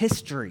throughout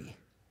history,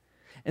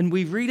 and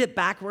we read it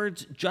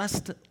backwards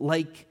just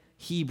like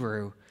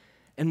Hebrew.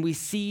 And we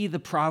see the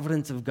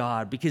providence of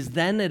God, because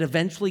then it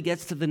eventually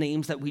gets to the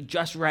names that we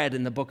just read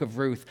in the book of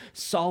Ruth: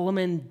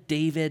 Solomon,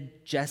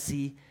 David,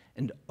 Jesse,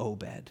 and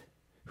Obed,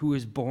 who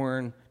was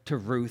born to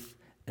Ruth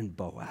and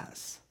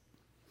Boaz.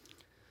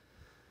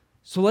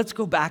 So let's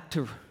go back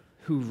to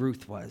who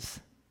Ruth was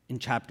in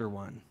chapter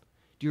 1.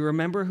 Do you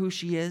remember who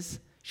she is?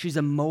 She's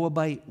a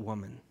Moabite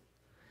woman.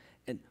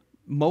 And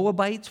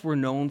Moabites were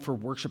known for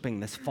worshiping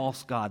this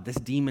false god, this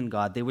demon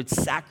god. They would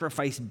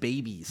sacrifice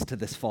babies to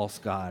this false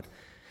god.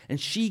 And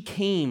she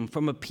came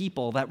from a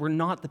people that were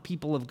not the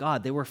people of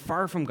God. They were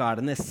far from God.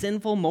 And this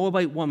sinful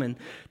Moabite woman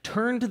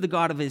turned to the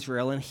God of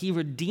Israel, and he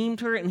redeemed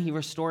her and he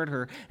restored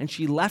her. And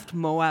she left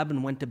Moab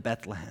and went to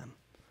Bethlehem.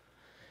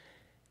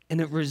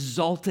 And it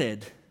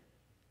resulted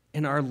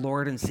in our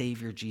Lord and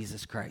Savior,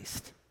 Jesus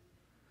Christ.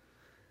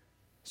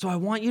 So I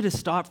want you to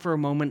stop for a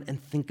moment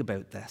and think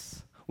about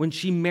this. When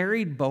she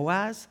married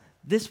Boaz,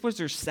 this was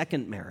her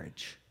second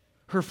marriage.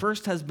 Her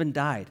first husband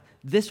died.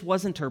 This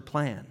wasn't her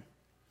plan.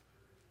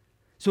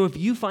 So if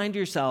you find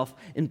yourself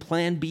in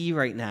plan B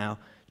right now,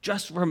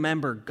 just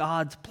remember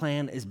God's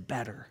plan is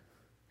better.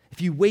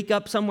 If you wake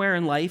up somewhere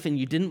in life and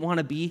you didn't want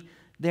to be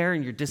there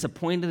and you're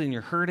disappointed and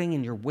you're hurting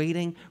and you're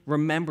waiting,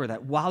 remember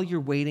that while you're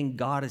waiting,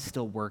 God is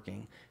still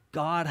working.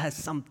 God has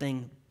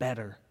something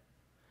better.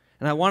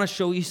 And I want to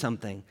show you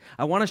something.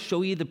 I want to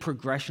show you the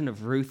progression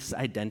of Ruth's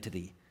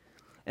identity.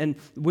 And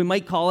we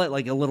might call it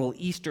like a little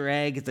Easter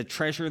egg. It's a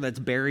treasure that's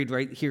buried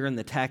right here in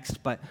the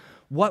text, but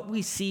what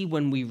we see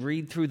when we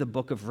read through the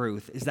book of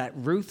Ruth is that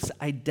Ruth's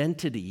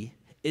identity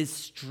is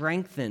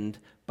strengthened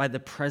by the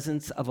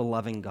presence of a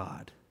loving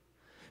God.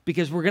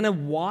 Because we're going to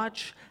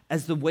watch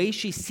as the way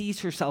she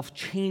sees herself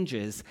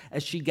changes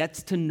as she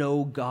gets to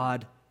know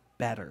God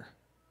better.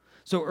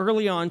 So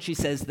early on, she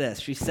says this.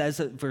 She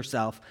says of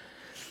herself,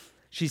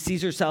 she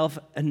sees herself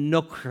a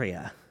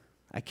nokria.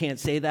 I can't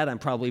say that. I'm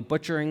probably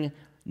butchering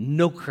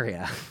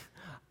nokria.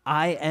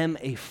 I am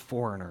a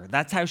foreigner.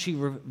 That's how she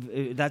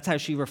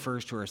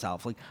refers to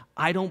herself. Like,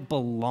 I don't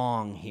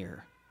belong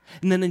here.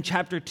 And then in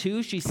chapter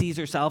 2, she sees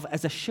herself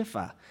as a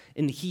shifa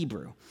in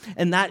Hebrew.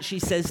 And that she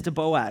says to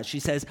Boaz, she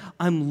says,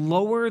 I'm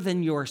lower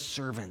than your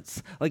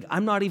servants. Like,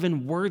 I'm not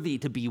even worthy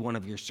to be one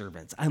of your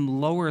servants. I'm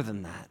lower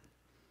than that.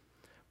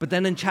 But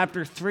then in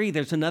chapter 3,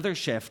 there's another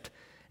shift,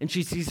 and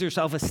she sees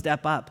herself a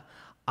step up.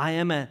 I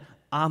am a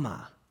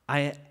ama.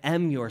 I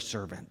am your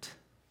servant.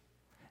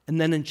 And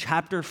then in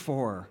chapter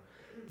 4,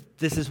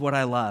 this is what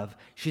I love.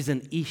 She's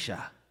an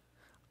Isha.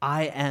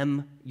 I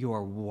am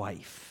your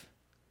wife.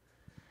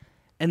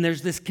 And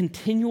there's this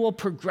continual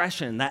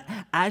progression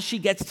that as she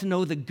gets to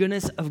know the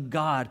goodness of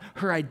God,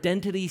 her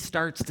identity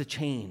starts to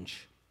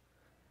change.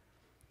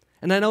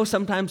 And I know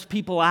sometimes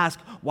people ask,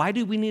 why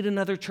do we need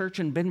another church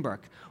in Binbrook?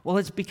 Well,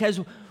 it's because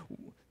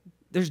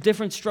there's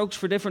different strokes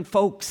for different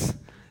folks.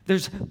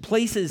 There's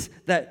places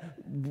that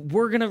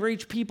we're going to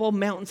reach people,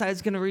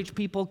 Mountainside's going to reach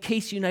people,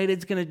 Case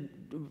United's going to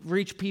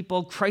reach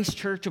people, Christ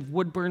Church of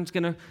Woodburn's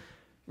going to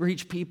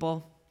reach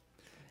people.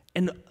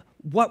 And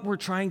what we're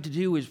trying to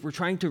do is we're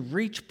trying to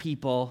reach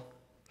people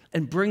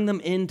and bring them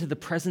into the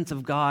presence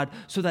of God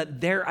so that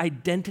their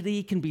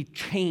identity can be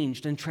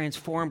changed and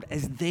transformed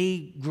as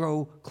they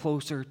grow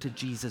closer to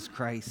Jesus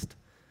Christ.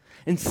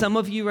 And some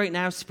of you right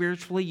now,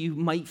 spiritually, you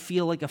might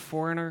feel like a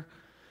foreigner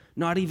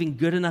not even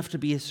good enough to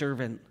be a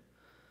servant,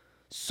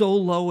 so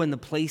low in the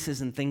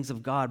places and things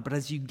of God. But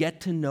as you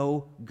get to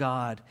know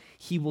God,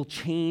 he will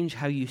change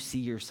how you see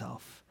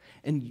yourself,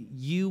 and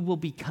you will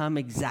become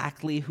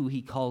exactly who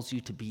he calls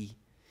you to be.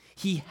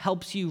 He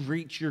helps you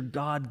reach your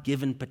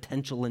God-given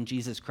potential in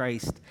Jesus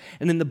Christ.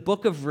 And in the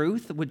book of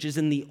Ruth, which is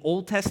in the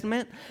Old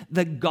Testament,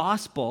 the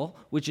gospel,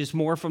 which is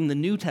more from the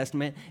New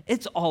Testament,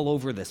 it's all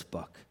over this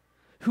book.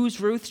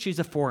 Who's Ruth? She's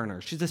a foreigner.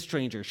 She's a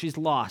stranger. She's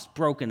lost,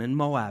 broken in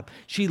Moab.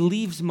 She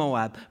leaves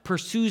Moab,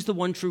 pursues the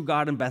one true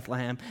God in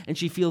Bethlehem, and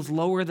she feels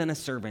lower than a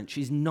servant.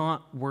 She's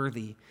not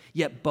worthy.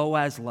 Yet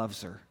Boaz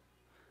loves her.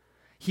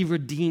 He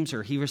redeems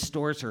her. He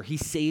restores her. He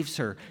saves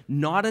her,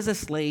 not as a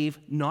slave,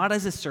 not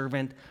as a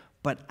servant,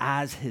 but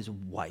as his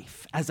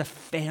wife, as a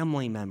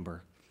family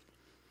member.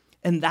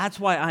 And that's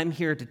why I'm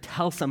here to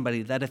tell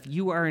somebody that if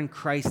you are in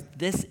Christ,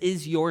 this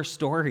is your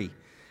story.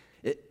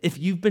 If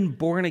you've been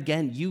born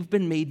again, you've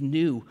been made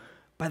new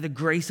by the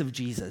grace of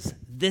Jesus.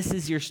 This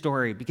is your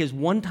story, because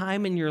one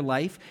time in your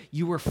life,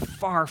 you were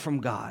far from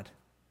God.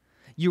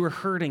 You were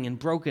hurting and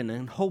broken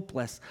and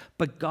hopeless,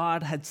 but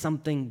God had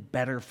something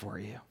better for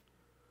you.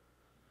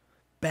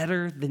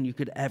 Better than you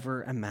could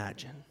ever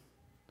imagine.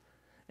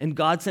 And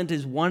God sent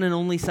his one and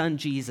only Son,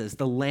 Jesus,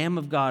 the Lamb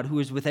of God, who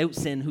is without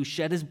sin, who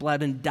shed his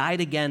blood and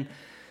died again,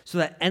 so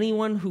that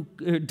anyone who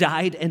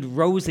died and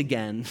rose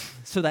again,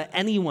 so that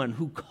anyone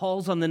who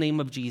calls on the name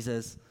of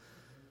Jesus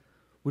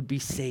would be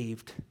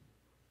saved.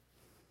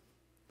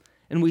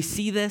 And we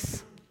see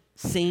this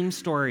same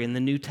story in the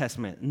New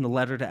Testament, in the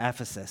letter to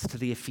Ephesus, to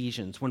the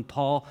Ephesians, when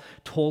Paul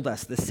told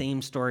us the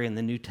same story in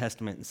the New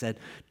Testament and said,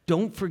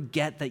 don't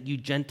forget that you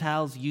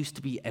Gentiles used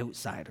to be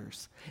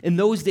outsiders. In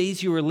those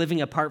days, you were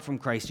living apart from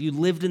Christ. You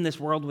lived in this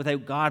world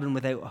without God and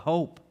without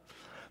hope.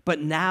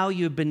 But now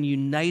you have been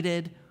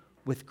united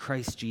with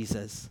Christ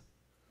Jesus.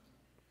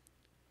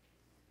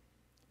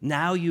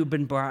 Now you've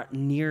been brought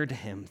near to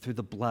him through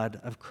the blood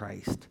of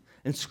Christ.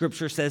 And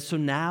Scripture says, so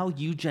now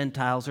you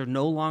Gentiles are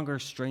no longer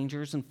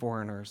strangers and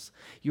foreigners.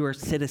 You are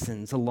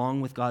citizens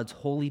along with God's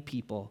holy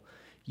people.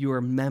 You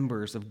are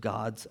members of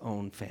God's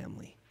own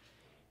family.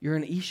 You're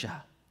an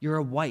Isha. You're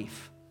a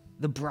wife,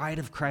 the bride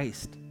of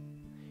Christ.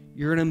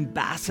 You're an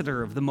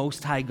ambassador of the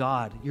Most High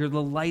God. You're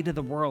the light of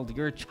the world.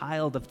 You're a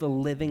child of the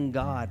living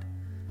God.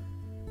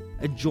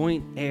 A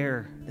joint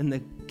heir in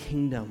the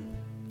kingdom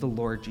of the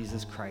Lord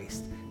Jesus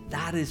Christ.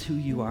 That is who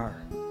you are.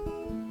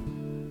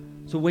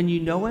 So when you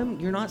know him,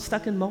 you're not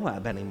stuck in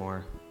Moab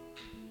anymore.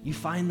 You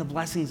find the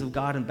blessings of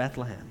God in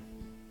Bethlehem.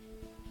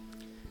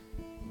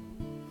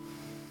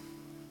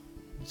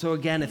 So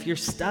again, if you're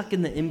stuck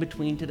in the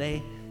in-between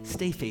today,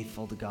 stay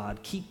faithful to God.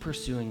 Keep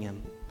pursuing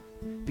him.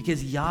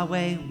 Because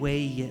Yahweh Wei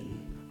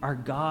Yitten, our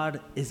God,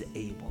 is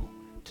able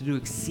to do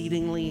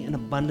exceedingly and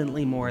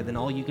abundantly more than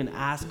all you can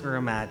ask or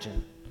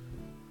imagine,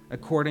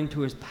 according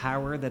to his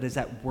power that is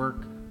at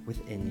work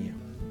within you.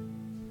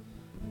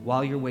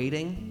 While you're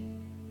waiting,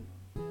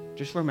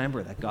 just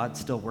remember that God's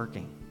still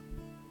working.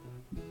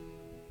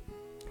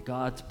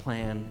 God's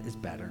plan is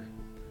better.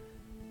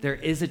 There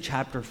is a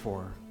chapter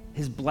 4.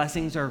 His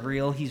blessings are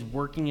real. He's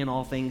working in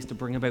all things to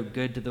bring about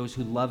good to those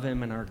who love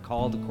him and are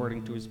called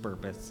according to his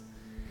purpose.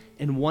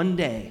 And one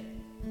day,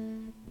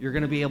 you're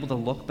going to be able to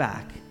look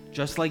back,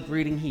 just like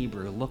reading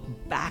Hebrew, look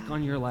back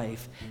on your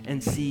life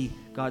and see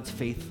God's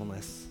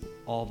faithfulness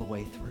all the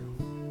way through.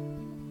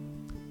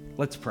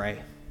 Let's pray.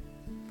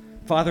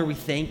 Father, we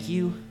thank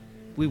you.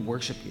 We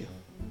worship you.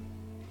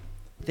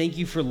 Thank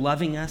you for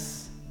loving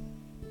us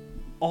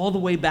all the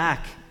way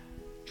back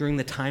during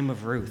the time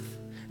of Ruth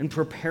and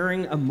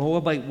preparing a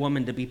Moabite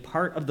woman to be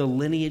part of the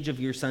lineage of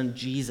your son,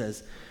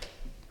 Jesus,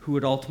 who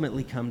would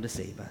ultimately come to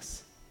save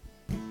us.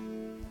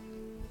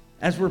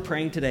 As we're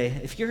praying today,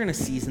 if you're in a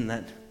season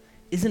that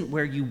isn't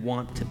where you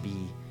want to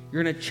be,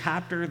 you're in a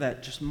chapter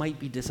that just might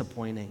be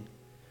disappointing.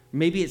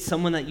 Maybe it's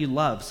someone that you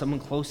love, someone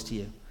close to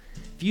you.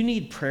 If you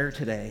need prayer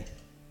today,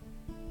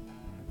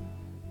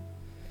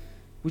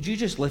 would you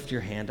just lift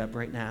your hand up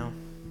right now?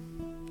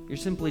 You're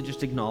simply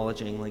just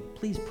acknowledging, like,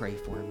 please pray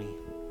for me.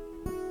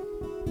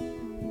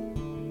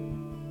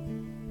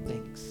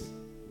 Thanks.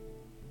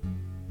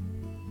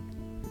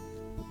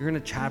 You're in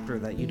a chapter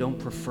that you don't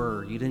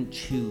prefer, you didn't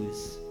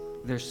choose.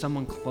 There's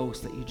someone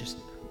close that you just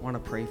want to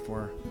pray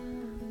for.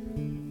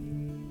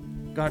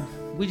 God,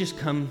 we just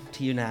come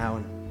to you now,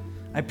 and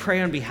I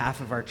pray on behalf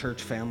of our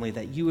church family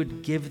that you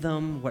would give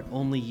them what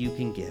only you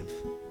can give.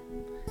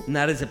 And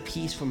that is a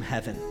peace from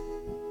heaven.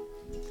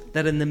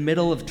 That in the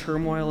middle of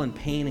turmoil and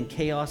pain and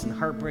chaos and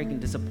heartbreak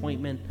and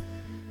disappointment,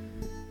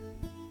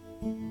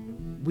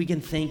 we can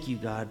thank you,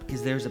 God,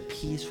 because there's a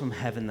peace from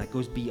heaven that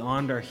goes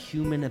beyond our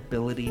human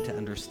ability to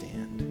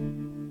understand.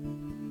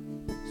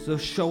 So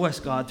show us,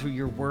 God, through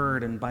your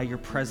word and by your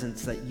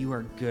presence that you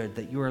are good,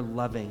 that you are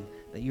loving,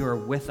 that you are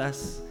with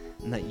us,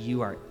 and that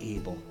you are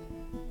able.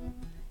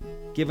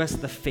 Give us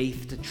the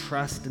faith to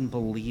trust and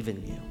believe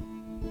in you.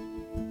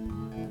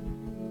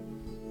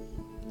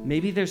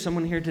 Maybe there's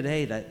someone here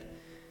today that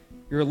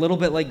you're a little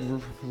bit like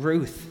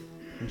Ruth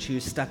when she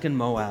was stuck in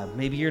Moab.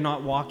 Maybe you're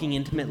not walking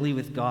intimately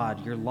with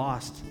God. You're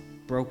lost,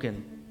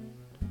 broken.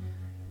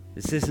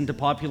 This isn't a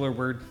popular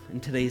word in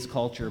today's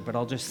culture, but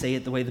I'll just say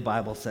it the way the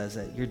Bible says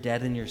it. You're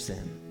dead in your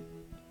sin.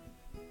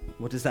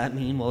 What does that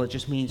mean? Well, it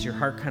just means your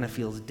heart kind of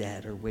feels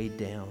dead or weighed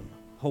down,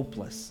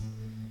 hopeless.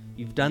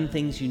 You've done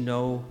things you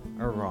know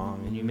are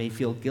wrong, and you may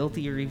feel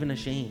guilty or even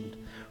ashamed.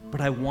 But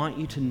I want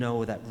you to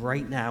know that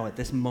right now, at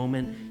this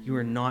moment, you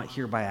are not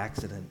here by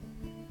accident.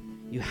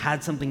 You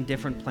had something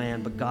different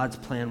planned, but God's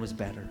plan was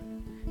better.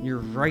 You're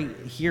right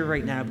here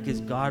right now because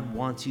God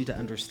wants you to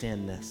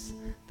understand this,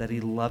 that he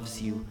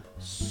loves you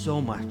so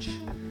much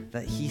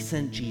that he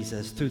sent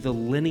Jesus through the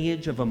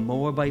lineage of a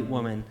Moabite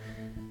woman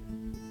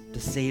to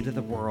say to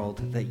the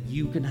world that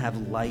you can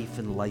have life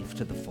and life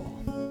to the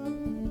full.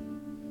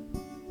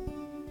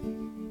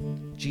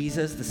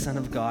 Jesus, the Son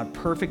of God,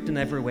 perfect in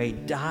every way,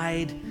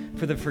 died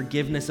for the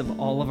forgiveness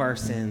of all of our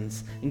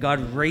sins. And God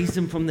raised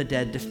him from the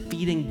dead,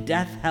 defeating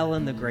death, hell,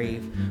 and the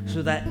grave,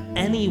 so that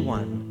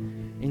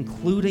anyone,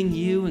 including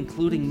you,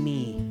 including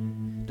me,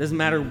 doesn't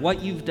matter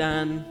what you've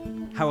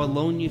done, how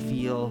alone you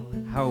feel,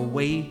 how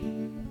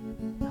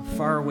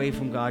far away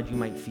from God you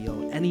might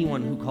feel,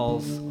 anyone who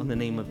calls on the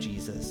name of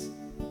Jesus,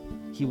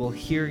 he will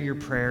hear your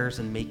prayers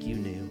and make you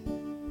new.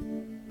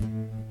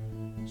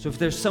 So if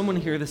there's someone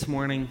here this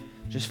morning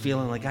just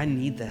feeling like, I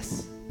need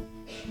this,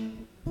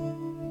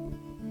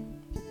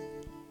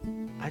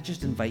 I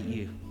just invite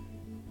you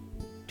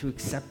to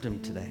accept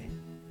him today.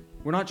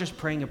 We're not just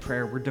praying a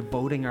prayer, we're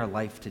devoting our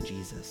life to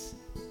Jesus.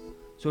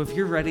 So if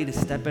you're ready to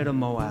step out of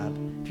Moab,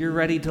 if you're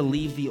ready to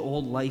leave the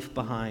old life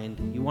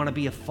behind, you want to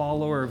be a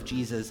follower of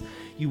Jesus,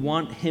 you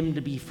want him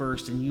to be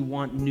first, and you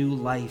want new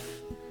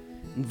life,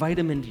 invite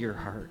him into your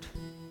heart.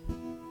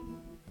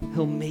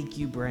 He'll make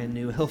you brand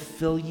new. He'll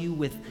fill you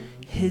with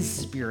his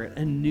spirit,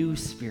 a new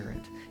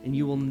spirit, and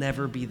you will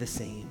never be the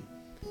same.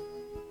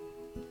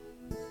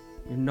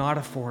 You're not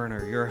a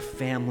foreigner. You're a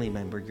family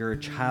member. You're a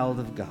child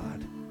of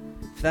God.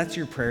 If that's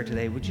your prayer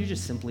today, would you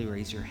just simply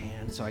raise your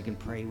hand so I can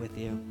pray with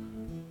you?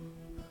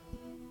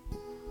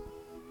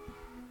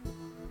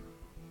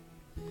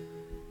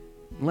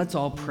 And let's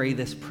all pray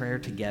this prayer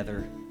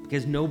together,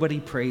 because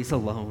nobody prays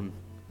alone.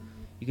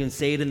 You can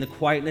say it in the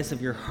quietness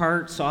of your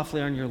heart,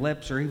 softly on your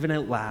lips, or even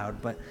out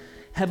loud. But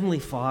Heavenly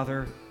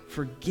Father,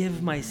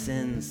 forgive my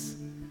sins.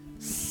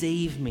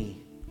 Save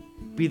me.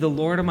 Be the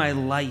Lord of my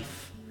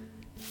life.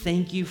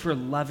 Thank you for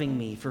loving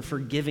me, for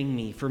forgiving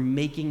me, for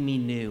making me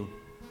new.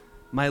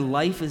 My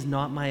life is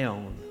not my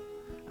own.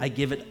 I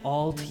give it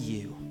all to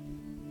you.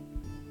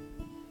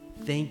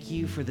 Thank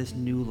you for this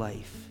new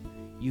life.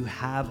 You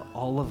have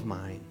all of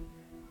mine.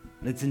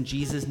 And it's in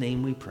Jesus'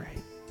 name we pray.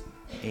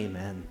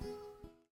 Amen.